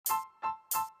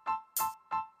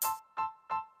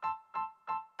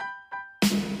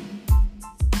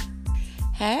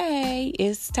Hey,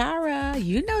 it's Tara.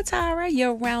 You know Tara,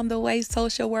 your round the way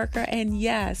social worker. And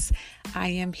yes, I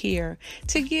am here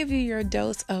to give you your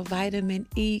dose of vitamin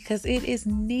E because it is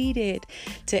needed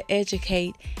to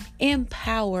educate,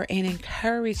 empower, and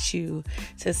encourage you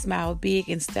to smile big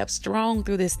and step strong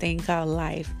through this thing called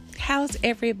life. How's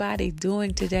everybody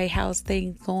doing today? How's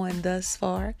things going thus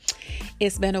far?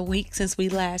 It's been a week since we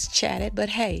last chatted, but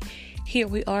hey, here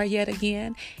we are yet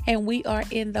again, and we are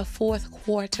in the fourth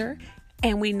quarter.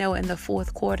 And we know in the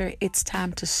fourth quarter, it's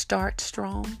time to start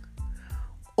strong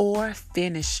or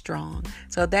finish strong.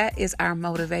 So that is our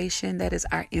motivation. That is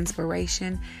our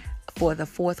inspiration for the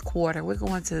fourth quarter. We're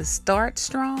going to start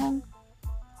strong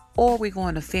or we're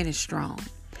going to finish strong.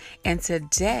 And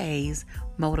today's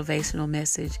motivational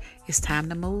message is time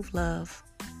to move, love.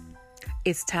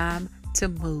 It's time to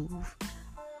move.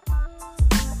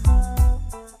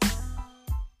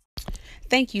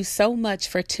 Thank you so much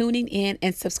for tuning in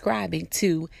and subscribing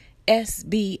to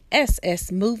SBSS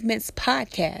Movements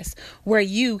Podcast, where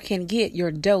you can get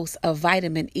your dose of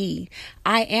vitamin E.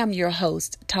 I am your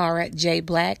host, Tara J.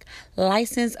 Black,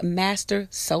 licensed master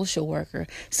social worker.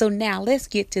 So now let's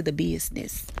get to the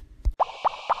business.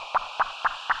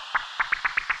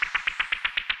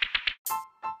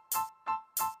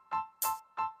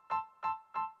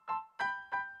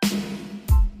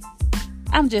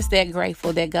 I'm just that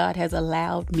grateful that God has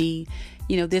allowed me,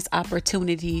 this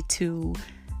opportunity to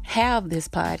have this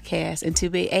podcast and to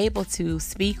be able to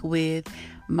speak with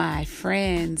my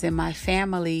friends and my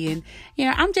family. And,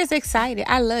 I'm just excited.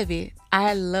 I love it.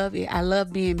 I love it. I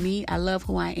love being me. I love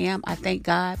who I am. I thank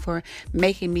God for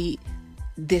making me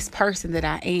this person that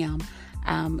I am.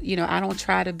 I don't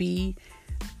try to be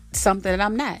something that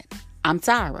I'm not. I'm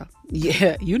Tyra.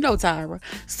 Yeah, you know Tyra.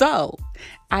 So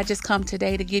I just come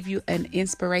today to give you an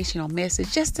inspirational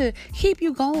message just to keep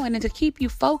you going and to keep you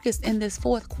focused in this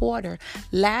fourth quarter.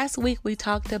 Last week we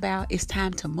talked about it's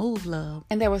time to move, love.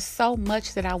 And there was so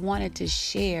much that I wanted to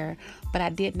share, but I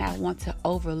did not want to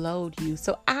overload you.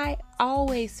 So I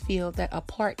always feel that a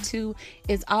part 2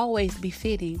 is always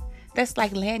befitting. That's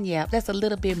like lanyard. That's a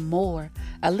little bit more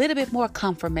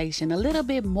confirmation, a little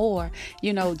bit more,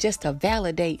 just to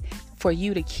validate for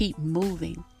you to keep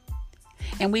moving.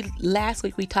 And last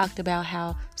week we talked about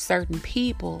how certain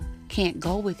people can't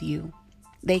go with you.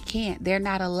 They can't. They're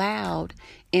not allowed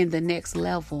in the next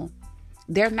level.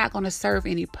 They're not going to serve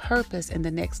any purpose in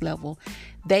the next level.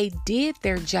 They did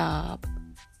their job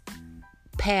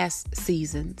past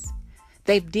seasons.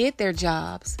 They did their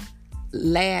jobs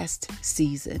last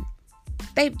season.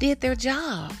 They did their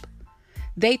job.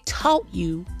 They taught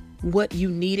you what you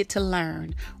needed to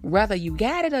learn. Whether you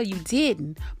got it or you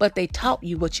didn't, but they taught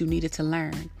you what you needed to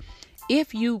learn.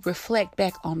 If you reflect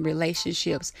back on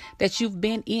relationships that you've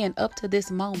been in up to this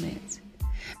moment,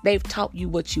 they've taught you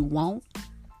what you want,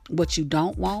 what you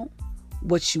don't want,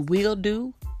 what you will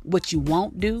do, what you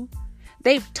won't do.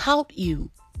 They've taught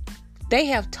you. They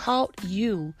have taught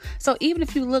you. So even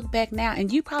if you look back now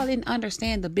and you probably didn't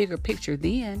understand the bigger picture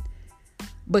then,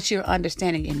 but you're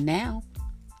understanding it now.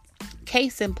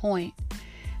 Case in point,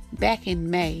 back in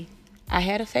May, I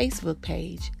had a Facebook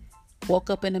page. Woke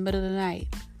up in the middle of the night.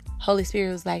 Holy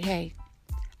Spirit was like, hey,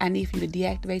 I need for you to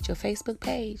deactivate your Facebook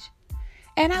page.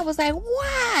 And I was like,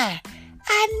 why?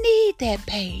 I need that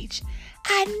page.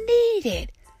 I need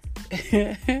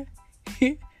it.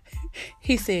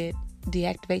 He said,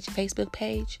 deactivate your Facebook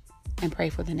page and pray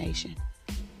for the nation.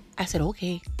 I said,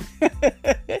 okay.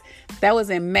 That was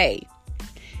in May.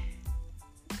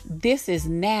 This is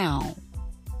now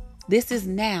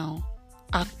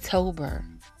October.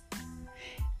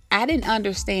 I didn't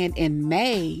understand in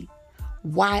May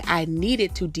why I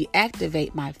needed to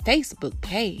deactivate my Facebook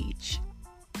page.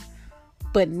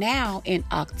 But now in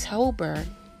October,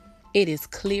 it is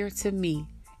clear to me.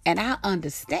 And I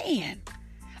understand.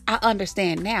 I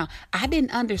understand now. I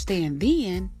didn't understand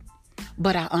then,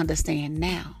 but I understand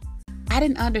now. I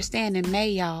didn't understand in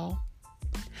May, y'all.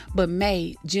 But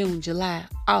May, June, July,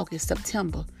 August,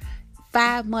 September,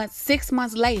 5 months, 6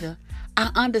 months later,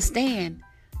 I understand.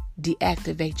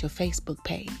 Deactivate your Facebook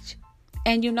page.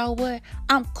 And you know what?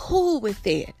 I'm cool with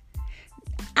that.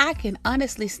 I can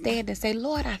honestly stand and say,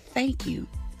 Lord, I thank you.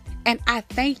 And I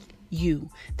thank you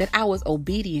that I was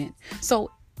obedient.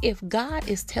 So if God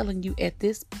is telling you at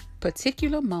this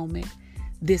particular moment,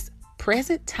 this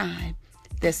present time,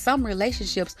 that some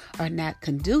relationships are not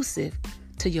conducive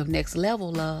to your next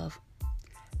level, love,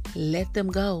 let them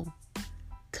go.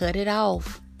 Cut it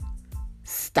off.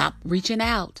 Stop reaching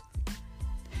out.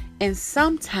 And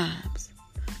sometimes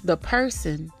the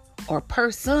person or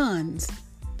persons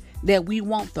that we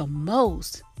want the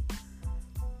most,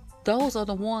 those are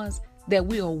the ones that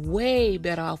we are way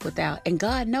better off without. And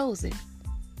God knows it.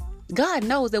 God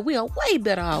knows that we are way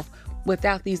better off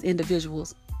without these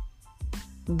individuals,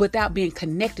 without being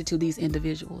connected to these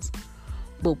individuals.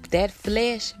 But that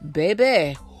flesh,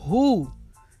 baby, who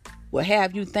will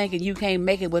have you thinking you can't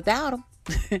make it without them?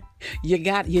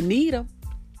 You need them.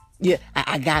 Yeah,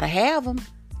 I gotta have them.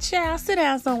 Child, sit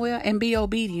down somewhere and be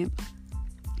obedient.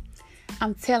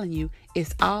 I'm telling you,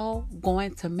 it's all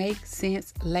going to make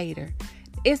sense later.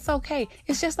 It's okay.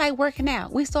 It's just like working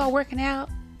out. We start working out,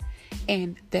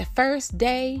 and that first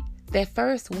day, that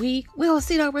first week, we don't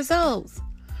see no results.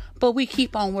 But we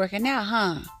keep on working out,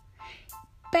 huh?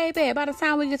 Baby, by the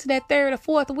time we get to that third or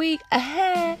fourth week,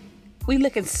 we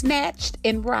looking snatched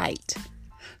and right.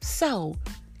 So,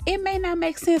 it may not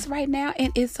make sense right now,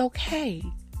 and it's okay.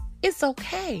 It's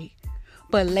okay.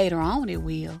 But later on, it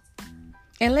will.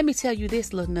 And let me tell you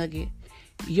this little nugget.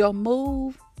 Your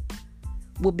move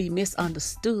will be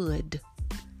misunderstood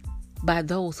by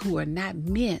those who are not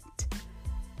meant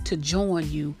to join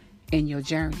you in your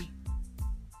journey.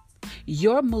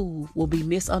 Your move will be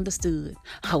misunderstood.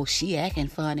 Oh, she acting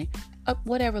funny.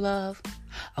 Whatever, love.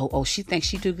 Oh, she thinks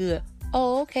she too good.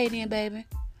 Oh, okay then, baby.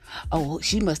 Oh,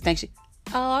 she must think she...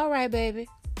 Oh, all right, baby.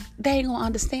 They ain't gonna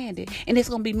understand it. And it's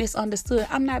gonna be misunderstood.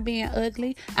 I'm not being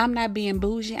ugly. I'm not being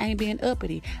bougie. I ain't being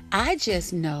uppity. I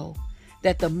just know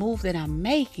that the move that I'm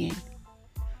making,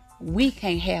 we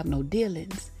can't have no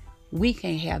dealings. We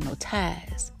can't have no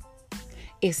ties.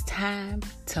 It's time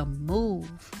to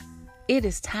move. It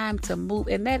is time to move.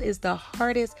 And that is the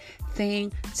hardest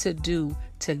thing to do,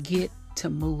 to get to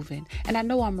moving. And I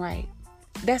know I'm right.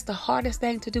 That's the hardest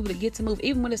thing to do, to get to move.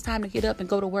 Even when it's time to get up and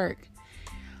go to work.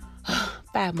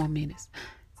 5 more minutes.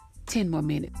 10 more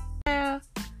minutes.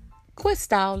 Quit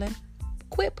stalling.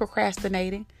 Quit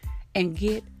procrastinating. And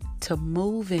get to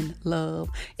moving, love.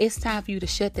 It's time for you to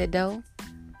shut that door.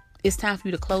 It's time for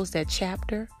you to close that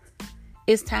chapter.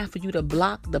 It's time for you to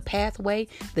block the pathway,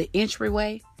 the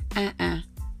entryway.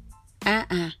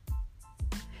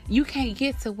 You can't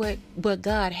get to what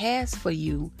God has for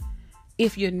you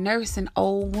if you're nursing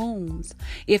old wounds,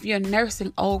 if you're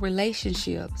nursing old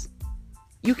relationships.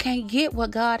 You can't get what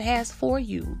God has for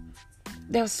you.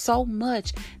 There's so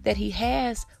much that He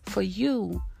has for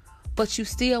you, but you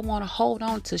still want to hold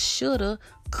on to shoulda,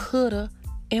 coulda,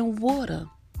 and woulda.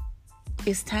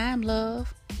 It's time,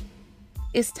 love.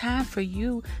 It's time for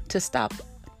you to stop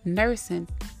nursing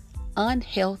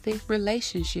unhealthy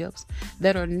relationships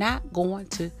that are not going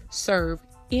to serve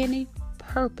any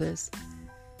purpose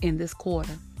in this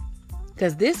quarter.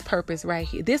 Because this purpose right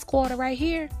here, this quarter right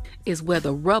here, is where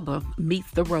the rubber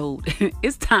meets the road.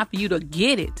 It's time for you to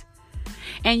get it.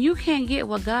 And you can't get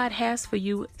what God has for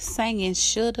you singing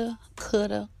shoulda,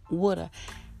 coulda, woulda.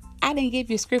 I didn't give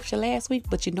you scripture last week,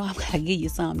 but you know I'm going to give you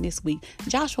some this week.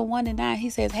 Joshua 1:9, he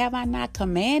says, have I not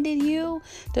commanded you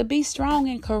to be strong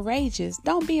and courageous?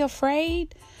 Don't be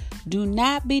afraid. Do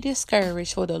not be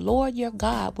discouraged, for the Lord your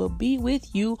God will be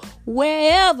with you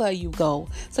wherever you go.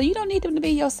 So you don't need them to be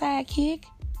your sidekick.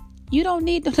 You don't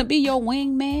need them to be your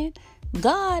wingman.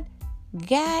 God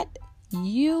got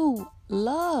you,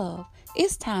 love.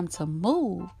 It's time to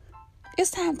move.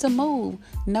 It's time to move.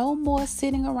 No more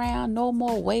sitting around. No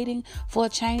more waiting for a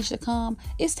change to come.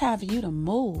 It's time for you to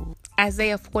move.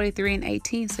 Isaiah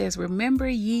 43:18 says, remember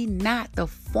ye not the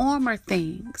former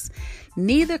things,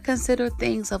 neither consider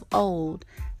things of old.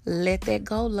 Let that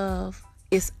go, love.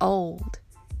 It's old.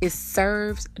 It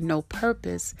serves no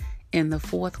purpose in the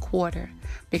fourth quarter,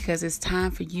 because it's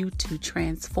time for you to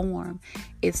transform.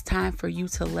 It's time for you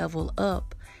to level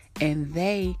up, and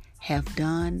they have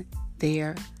done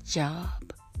their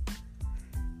job.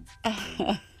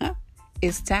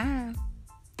 It's time.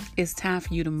 It's time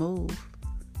for you to move.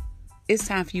 It's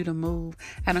time for you to move.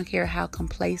 I don't care how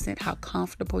complacent, how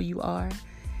comfortable you are.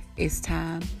 It's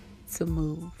time to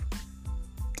move.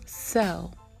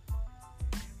 So,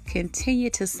 continue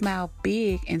to smile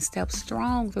big and step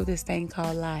strong through this thing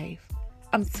called life.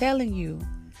 I'm telling you.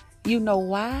 You know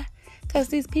why? Because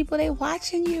these people, they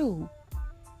watching you.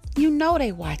 You know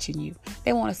they watching you.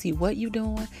 They want to see what you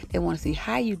doing. They want to see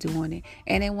how you doing it.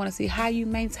 And they want to see how you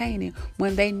maintain it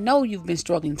when they know you've been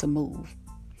struggling to move.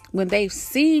 When they've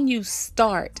seen you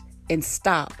start and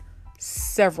stop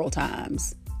several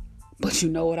times. But you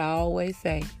know what I always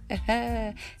say?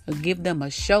 Give them a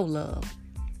show love.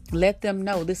 Let them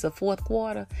know this is a fourth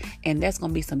quarter and there's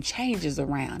going to be some changes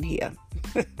around here.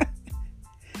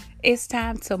 It's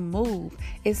time to move.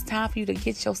 It's time for you to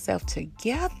get yourself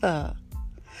together.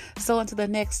 So until the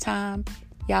next time,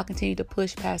 y'all continue to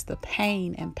push past the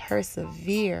pain and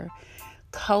persevere.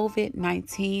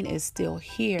 COVID-19 is still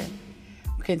here,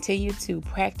 Continue to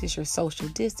practice your social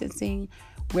distancing,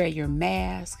 wear your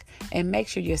mask, and make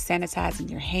sure you're sanitizing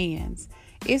your hands.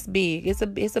 It's big. It's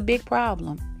a big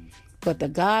problem. But the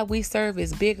God we serve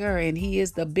is bigger, and He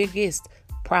is the biggest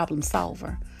problem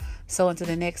solver. So until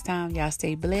the next time, y'all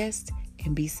stay blessed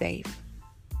and be safe.